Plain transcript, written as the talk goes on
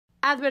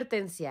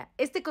Advertencia,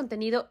 este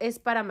contenido es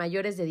para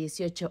mayores de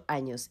 18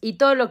 años y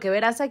todo lo que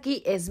verás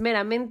aquí es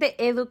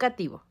meramente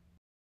educativo.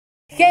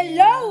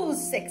 Hello,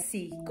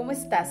 sexy, ¿cómo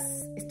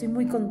estás? Estoy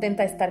muy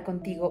contenta de estar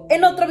contigo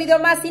en otro video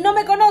más. Si no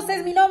me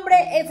conoces, mi nombre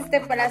es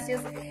Estef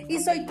Palacios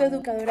y soy tu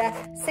educadora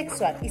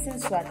sexual y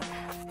sensual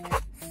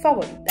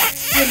favorita.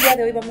 Y el día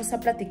de hoy vamos a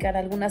platicar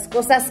algunas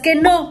cosas que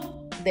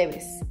no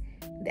debes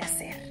de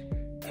hacer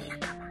en la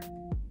cama.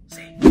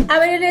 Sí. A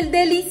ver, en el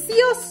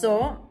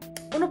delicioso,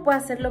 uno puede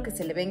hacer lo que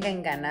se le venga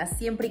en gana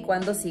siempre y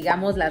cuando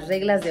sigamos las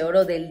reglas de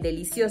oro del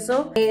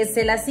delicioso.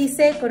 Se las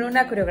hice con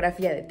una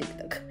coreografía de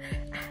TikTok,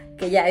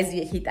 que ya es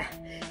viejita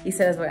y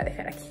se las voy a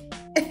dejar aquí.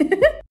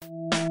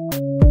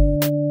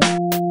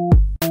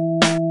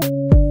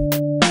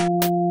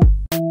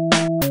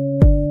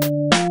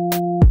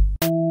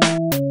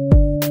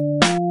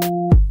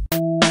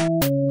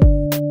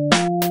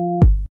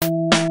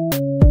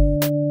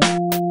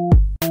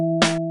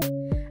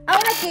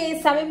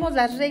 Sabemos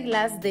las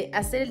reglas de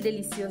hacer el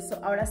delicioso,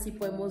 ahora sí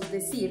podemos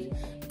decir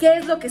qué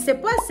es lo que se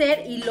puede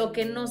hacer y lo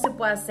que no se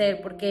puede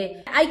hacer,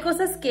 porque hay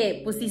cosas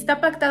que, pues si está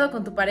pactado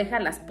con tu pareja,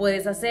 las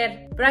puedes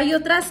hacer, pero hay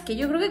otras que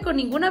yo creo que con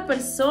ninguna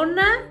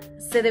persona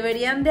se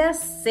deberían de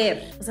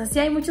hacer. O sea, sí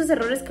hay muchos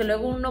errores que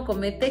luego uno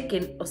comete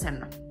que, o sea,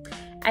 no.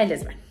 Ahí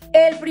les van.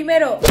 El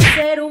primero,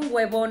 ser un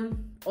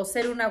huevón o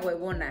ser una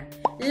huevona.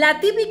 La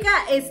típica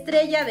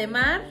estrella de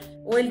mar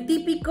o el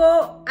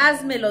típico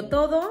házmelo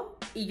todo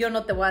y yo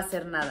no te voy a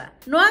hacer nada.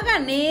 No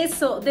hagan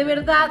eso, de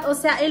verdad. O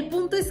sea, el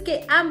punto es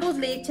que ambos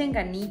le echen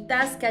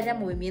ganitas, que haya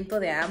movimiento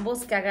de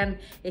ambos, que hagan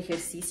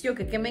ejercicio,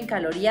 que quemen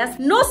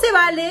calorías. No se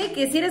vale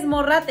que si eres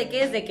morra te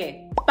quedes de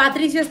qué,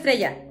 Patricio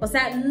Estrella. O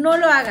sea, no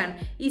lo hagan.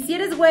 Y si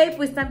eres güey,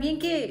 pues también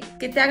que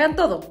te hagan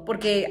todo,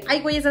 porque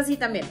hay güeyes así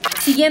también.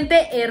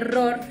 Siguiente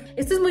error.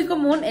 Esto es muy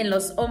común en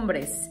los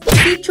hombres.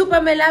 Sí,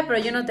 chúpamela, pero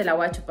yo no te la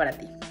voy a chupar a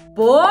ti.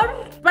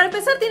 Para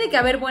empezar, tiene que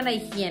haber buena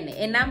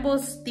higiene en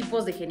ambos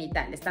tipos de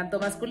genitales, tanto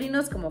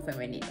masculinos como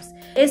femeninos.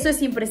 Eso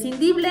es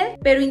imprescindible,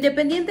 pero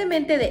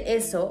independientemente de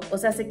eso, o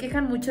sea, se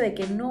quejan mucho de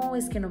que no,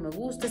 es que no me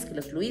gusta, es que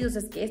los fluidos,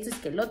 es que esto, es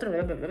que el otro,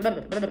 bla, bla, bla,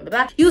 bla, bla,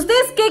 bla. ¿Y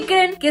ustedes qué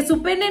creen? ¿Que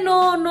su pene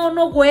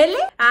no huele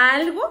a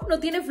algo? ¿No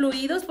tiene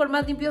fluidos por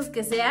más limpios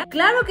que sean?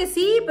 Claro que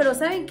sí, pero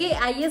 ¿saben qué?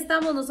 Ahí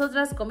estamos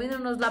nosotras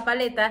comiéndonos la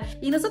paleta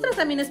y nosotras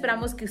también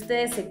esperamos que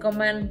ustedes se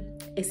coman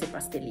ese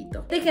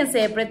pastelito. Déjense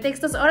de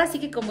pretextos. Ahora sí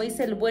que, como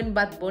dice el buen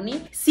Bad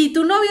Bunny, si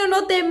tu novio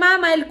no te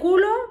mama el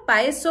culo,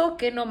 pa' eso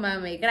que no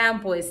mame.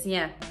 Gran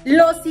poesía.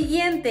 Lo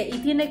siguiente, y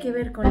tiene que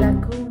ver con la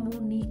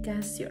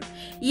comunicación,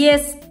 y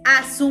es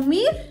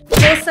asumir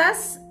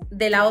cosas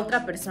de la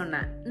otra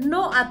persona.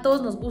 No a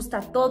todos nos gusta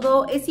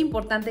todo. Es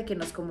importante que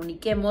nos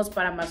comuniquemos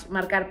para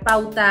marcar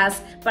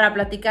pautas, para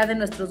platicar de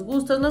nuestros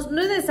gustos.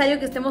 No es necesario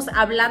que estemos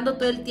hablando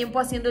todo el tiempo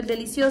haciendo el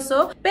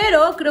delicioso,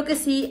 pero creo que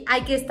sí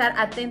hay que estar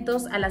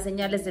atentos a las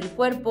señales del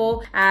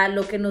cuerpo, a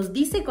lo que nos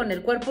dice con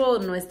el cuerpo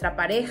nuestra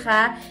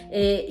pareja,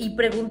 y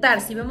preguntar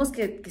si vemos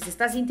que se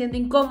está sintiendo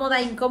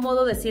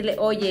incómodo, decirle,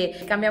 oye,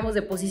 cambiamos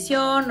de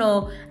posición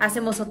o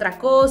hacemos otra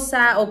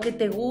cosa, o qué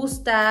te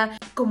gusta.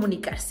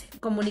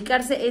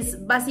 Comunicarse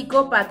es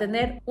básico para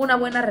tener una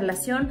buena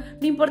relación,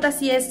 no importa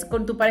si es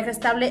con tu pareja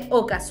estable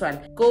o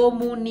casual.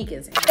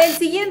 Comuníquense. El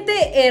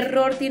siguiente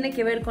error tiene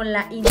que ver con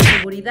la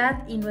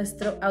inseguridad y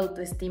nuestra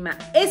autoestima.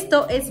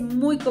 Esto es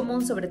muy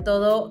común, sobre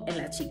todo en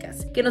las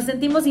chicas, que nos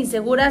sentimos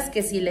inseguras,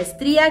 que si la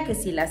estría, que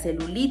si la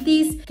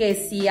celulitis, que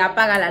si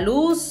apaga la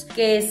luz,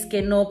 que es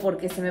que no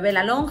porque se me ve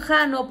la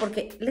lonja, no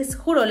porque, les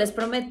juro, les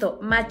prometo,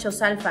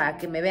 machos alfa,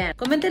 que me vean.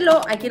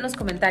 Coméntenlo aquí en los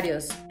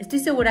comentarios. Estoy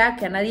segura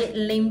que a nadie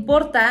le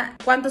importa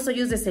cuántos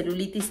hoyos de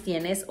celulitis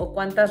tienes o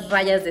cuántas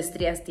rayas de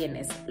estrías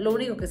tienes. Lo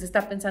único que se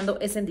está pensando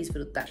es en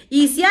disfrutar.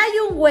 Y si hay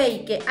un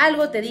güey que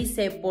algo te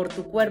dice por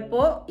tu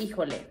cuerpo,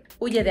 híjole,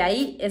 huye de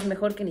ahí. Es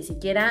mejor que ni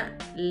siquiera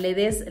le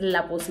des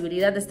la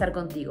posibilidad de estar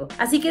contigo.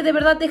 Así que de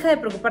verdad deja de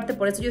preocuparte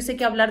por eso. Yo sé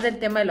que hablar del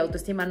tema de la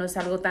autoestima no es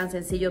algo tan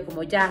sencillo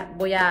como ya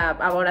voy a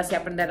ahora sí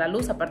aprender la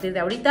luz a partir de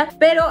ahorita,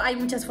 pero hay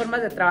muchas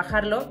formas de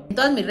trabajarlo. En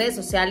todas mis redes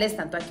sociales,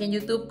 tanto aquí en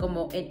YouTube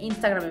como en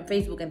Instagram, en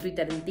Facebook, en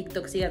Twitter, en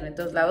TikTok, síganme en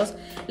todos lados,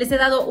 les he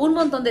dado un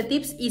montón de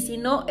tips, y si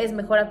no, es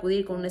mejor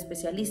acudir con un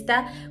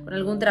especialista, con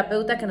algún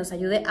terapeuta que nos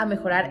ayude a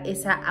mejorar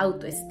esa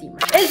autoestima.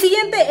 El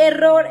siguiente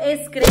error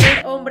es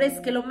creer, hombres,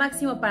 que lo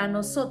máximo para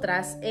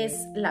nosotras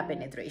es la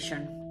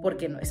penetration,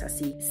 porque no es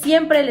así.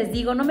 Siempre les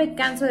digo, no me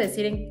canso de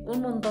decir en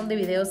un montón de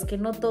videos que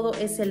no todo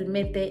es el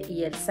mete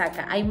y el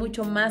saca. Hay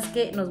mucho más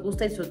que nos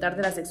gusta disfrutar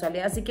de la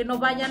sexualidad, así que no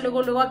vayan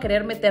luego a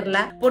querer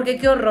meterla, porque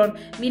qué horror.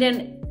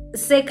 Miren,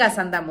 secas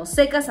andamos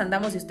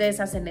y ustedes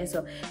hacen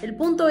eso. El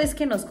punto es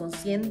que nos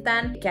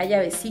consientan, que haya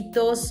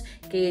besitos,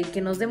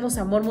 que nos demos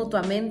amor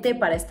mutuamente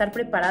para estar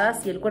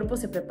preparadas y el cuerpo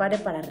se prepare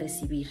para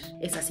recibir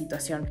esa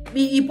situación.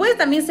 Y puede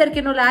también ser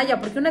que no la haya,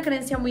 porque una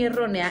creencia muy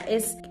errónea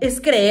es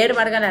creer,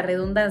 valga la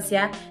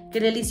redundancia, que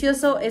el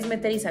delicioso es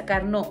meter y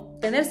sacar. No,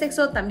 tener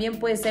sexo también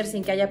puede ser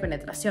sin que haya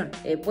penetración.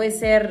 Puede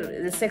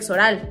ser sexo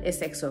oral, es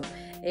sexo.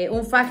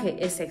 un faje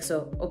es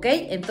sexo, ¿ok?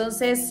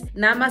 Entonces,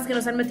 nada más que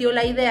nos han metido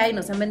la idea y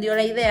nos han vendido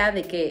la idea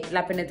de que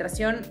la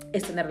penetración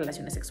es tener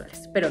relaciones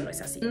sexuales, pero no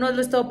es así. No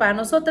lo es todo para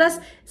nosotras,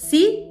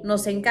 sí,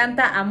 nos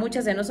encanta a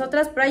muchas de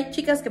nosotras, pero hay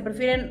chicas que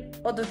prefieren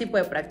otro tipo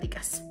de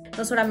prácticas.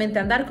 No solamente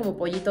andar como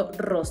pollito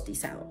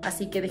rostizado.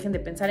 Así que dejen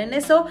de pensar en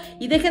eso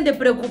y dejen de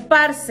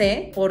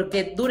preocuparse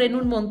porque duren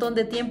un montón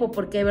de tiempo,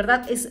 porque de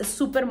verdad es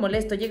súper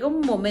molesto. Llega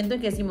un momento en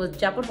que decimos,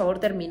 ya por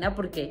favor termina,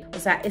 porque, o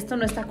sea, esto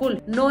no está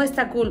cool. No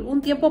está cool. Un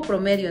tiempo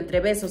promedio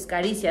entre besos,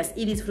 caricias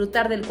y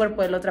disfrutar del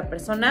cuerpo de la otra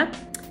persona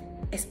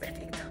es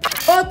perfecto.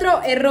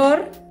 Otro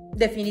error,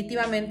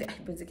 definitivamente, ay,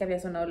 pensé que había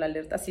sonado la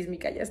alerta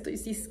sísmica, ya estoy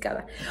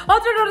ciscada.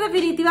 Otro error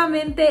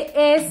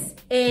definitivamente es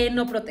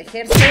no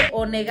protegerse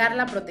o negar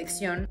la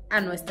protección a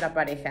nuestra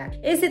pareja.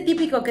 Ese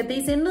típico que te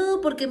dice,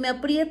 no, porque me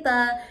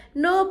aprieta,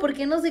 no,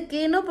 porque no sé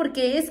qué, no,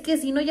 porque es que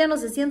si no ya no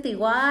se siente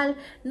igual,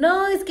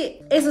 no, es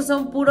que esos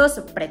son puros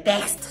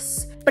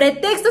pretextos.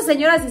 Pretextos,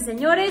 señoras y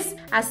señores,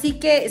 así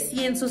que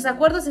si en sus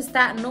acuerdos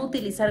está no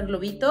utilizar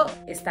globito,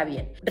 está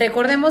bien.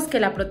 Recordemos que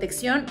la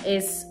protección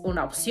es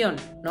una opción,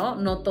 ¿no?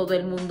 No todo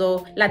el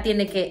mundo la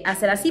tiene que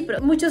hacer así,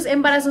 pero muchos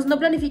embarazos no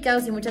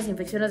planificados y muchas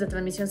infecciones de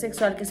transmisión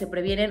sexual que se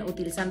previenen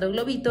utilizando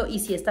globito, y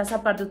si estás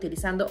aparte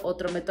utilizando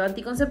otro método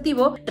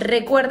anticonceptivo,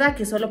 recuerda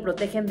que solo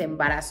protegen de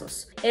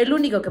embarazos. El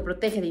único que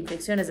protege de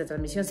infecciones de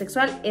transmisión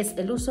sexual es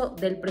el uso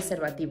del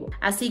preservativo.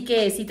 Así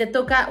que si te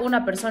toca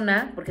una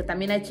persona, porque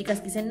también hay chicas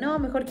que dicen, no,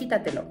 mejor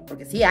quítatelo,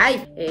 porque sí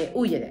hay,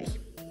 huye de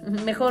ahí.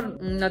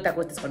 Mejor no te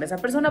acuestes con esa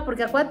persona,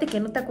 porque acuérdate que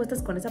no te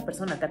acuestas con esa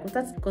persona, te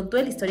acuestas con todo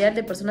el historial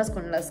de personas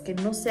con las que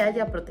no se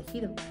haya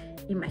protegido.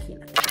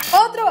 Imagínate.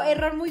 Otro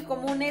error muy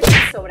común es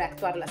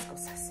sobreactuar las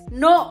cosas.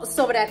 No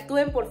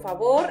sobreactúen, por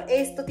favor.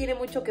 Esto tiene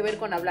mucho que ver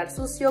con hablar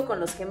sucio, con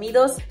los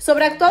gemidos.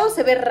 Sobreactuado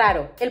se ve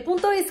raro. El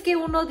punto es que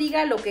uno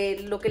diga lo que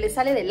le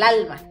sale del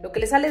alma. Lo que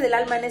le sale del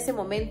alma en ese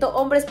momento.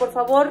 Hombres, por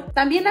favor,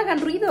 también hagan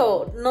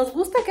ruido. Nos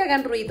gusta que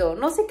hagan ruido.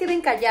 No se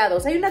queden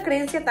callados. Hay una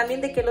creencia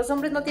también de que los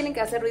hombres no tienen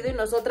que hacer ruido y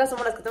nosotras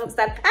somos las que tenemos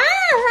que estar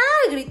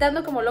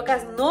gritando como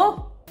locas.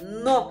 No,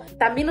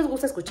 también nos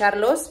gusta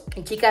escucharlos.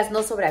 Y chicas,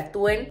 no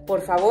sobreactúen,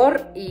 por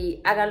favor,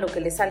 y hagan lo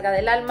que les salga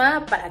del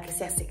alma para que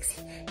sea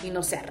sexy y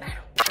no sea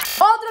raro.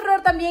 Otro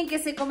error también que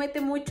se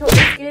comete mucho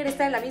es querer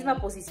estar en la misma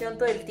posición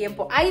todo el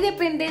tiempo. Ahí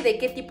depende de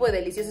qué tipo de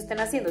delicioso estén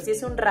haciendo. Si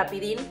es un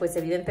rapidín, pues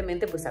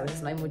evidentemente pues a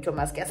veces no hay mucho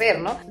más que hacer,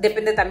 ¿no?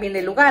 Depende también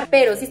del lugar.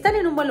 Pero si están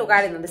en un buen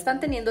lugar en donde están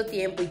teniendo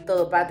tiempo y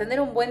todo para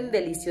tener un buen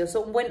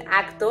delicioso, un buen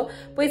acto,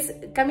 pues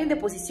cambien de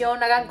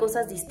posición, hagan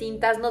cosas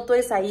distintas. No todo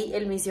es ahí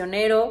el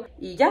misionero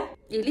y ya,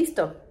 y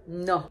listo.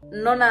 No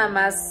nada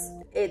más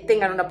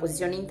tengan una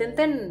posición,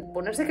 intenten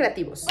ponerse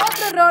creativos.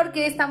 Otro error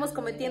que estamos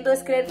cometiendo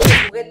es creer que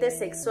los juguetes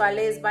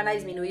sexuales van a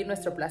disminuir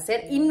nuestro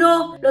placer, y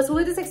no, los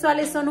juguetes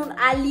sexuales son un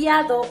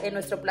aliado en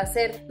nuestro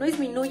placer, no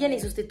disminuyen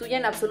ni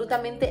sustituyen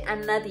absolutamente a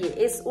nadie,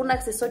 es un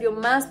accesorio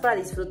más para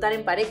disfrutar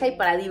en pareja y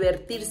para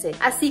divertirse,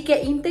 así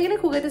que integren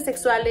juguetes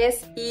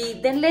sexuales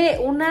y denle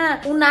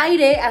un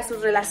aire a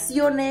sus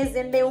relaciones,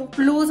 denle un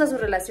plus a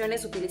sus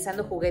relaciones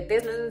utilizando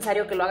juguetes. No es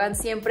necesario que lo hagan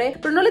siempre,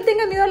 pero no le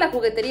tengan miedo a la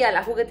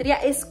juguetería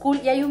es cool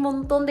y hay un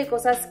montón de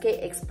cosas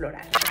que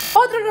explorar.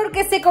 Otro error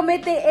que se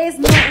comete es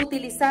no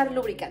utilizar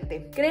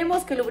lubricante.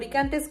 Creemos que el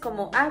lubricante es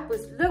como,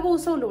 pues luego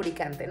uso un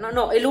lubricante.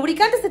 No, el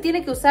lubricante se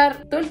tiene que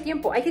usar todo el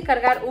tiempo. Hay que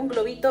cargar un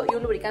globito y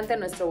un lubricante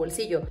en nuestro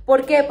bolsillo.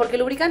 ¿Por qué? Porque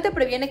el lubricante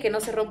previene que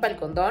no se rompa el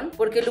condón,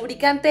 porque el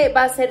lubricante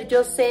va a ser,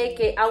 yo sé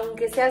que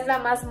aunque seas la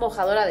más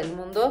mojadora del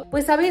mundo,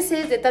 pues a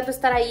veces de tanto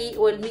estar ahí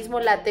o el mismo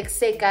látex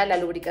seca la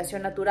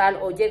lubricación natural,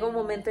 o llega un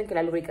momento en que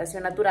la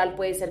lubricación natural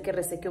puede ser que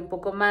reseque un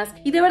poco más,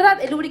 y de verdad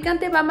el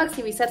lubricante va a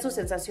maximizar sus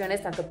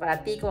sensaciones tanto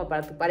para ti como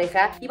para tu pareja,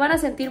 y van a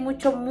sentir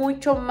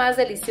mucho más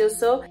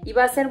delicioso y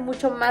va a ser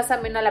mucho más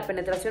amena la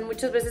penetración.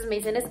 Muchas veces me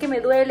dicen, es que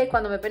me duele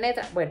cuando me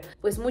penetra. Bueno,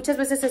 pues muchas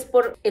veces es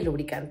por el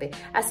lubricante,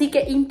 así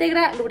que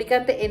integra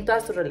lubricante en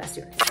todas tus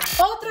relaciones.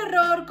 Otro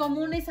error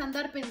común es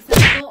andar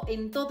pensando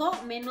en todo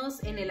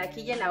menos en el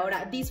aquí y el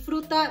ahora.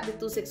 Disfruta de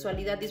tu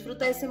sexualidad,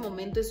 disfruta de ese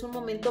momento. Es un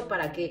momento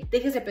para que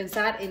dejes de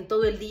pensar en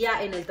todo el día,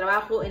 en el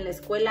trabajo, en la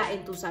escuela,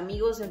 en tus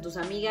amigos, en tus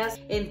amigas,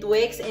 en tu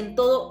ex, en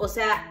todo, o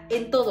sea,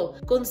 en todo.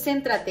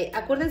 Concéntrate.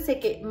 Acuérdense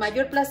que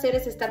mayor placer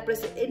es estar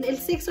presente. En el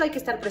sexo hay que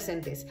estar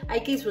presentes,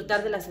 hay que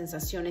disfrutar de las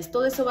sensaciones.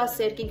 Todo eso va a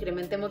hacer que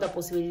incrementemos la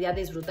posibilidad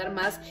de disfrutar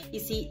más,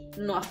 y si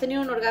no has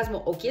tenido un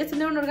orgasmo o quieres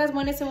tener un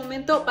orgasmo en ese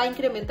momento, va a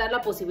incrementar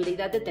la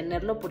posibilidad de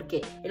tenerlo,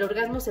 porque el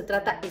orgasmo se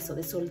trata eso,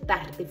 de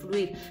soltar, de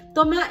fluir.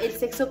 Toma el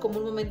sexo como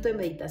un momento de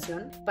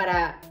meditación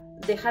para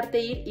dejarte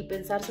ir y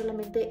pensar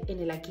solamente en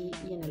el aquí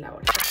y en el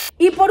ahora.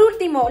 Y por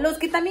último, los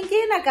que también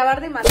quieren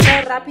acabar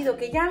demasiado rápido,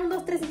 que ya 1,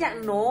 2, 3 y ya,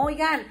 no,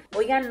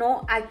 oigan,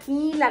 no,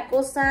 aquí la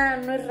cosa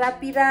no es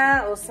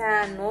rápida, o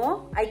sea,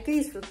 no, hay que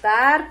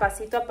disfrutar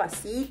pasito a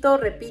pasito,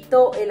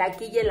 repito, el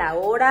aquí y el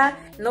ahora,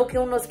 no que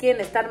unos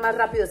quieren estar más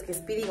rápidos que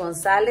Speedy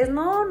González,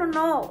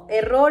 no,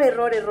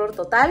 error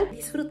total,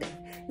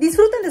 disfruten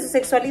disfruten de su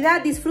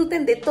sexualidad,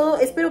 disfruten de todo.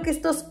 Espero que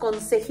estos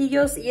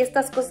consejillos y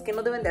estas cosas que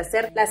no deben de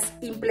hacer las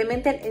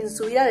implementen en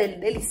su vida del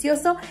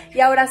delicioso y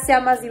ahora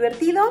sea más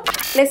divertido.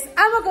 Les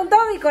amo con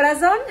todo mi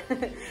corazón.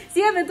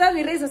 Síganme en todas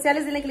mis redes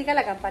sociales, denle click a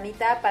la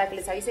campanita para que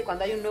les avise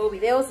cuando hay un nuevo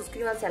video,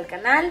 suscríbanse al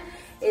canal.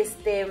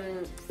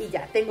 Y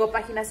ya, tengo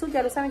página azul,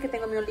 ya lo saben que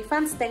tengo mi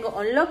OnlyFans, tengo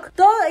Unlock.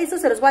 Todo eso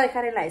se los voy a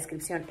dejar en la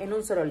descripción, en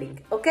un solo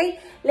link, ¿ok?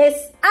 Les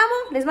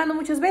amo, les mando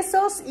muchos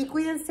besos y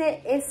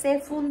cuídense ese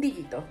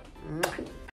fundillito.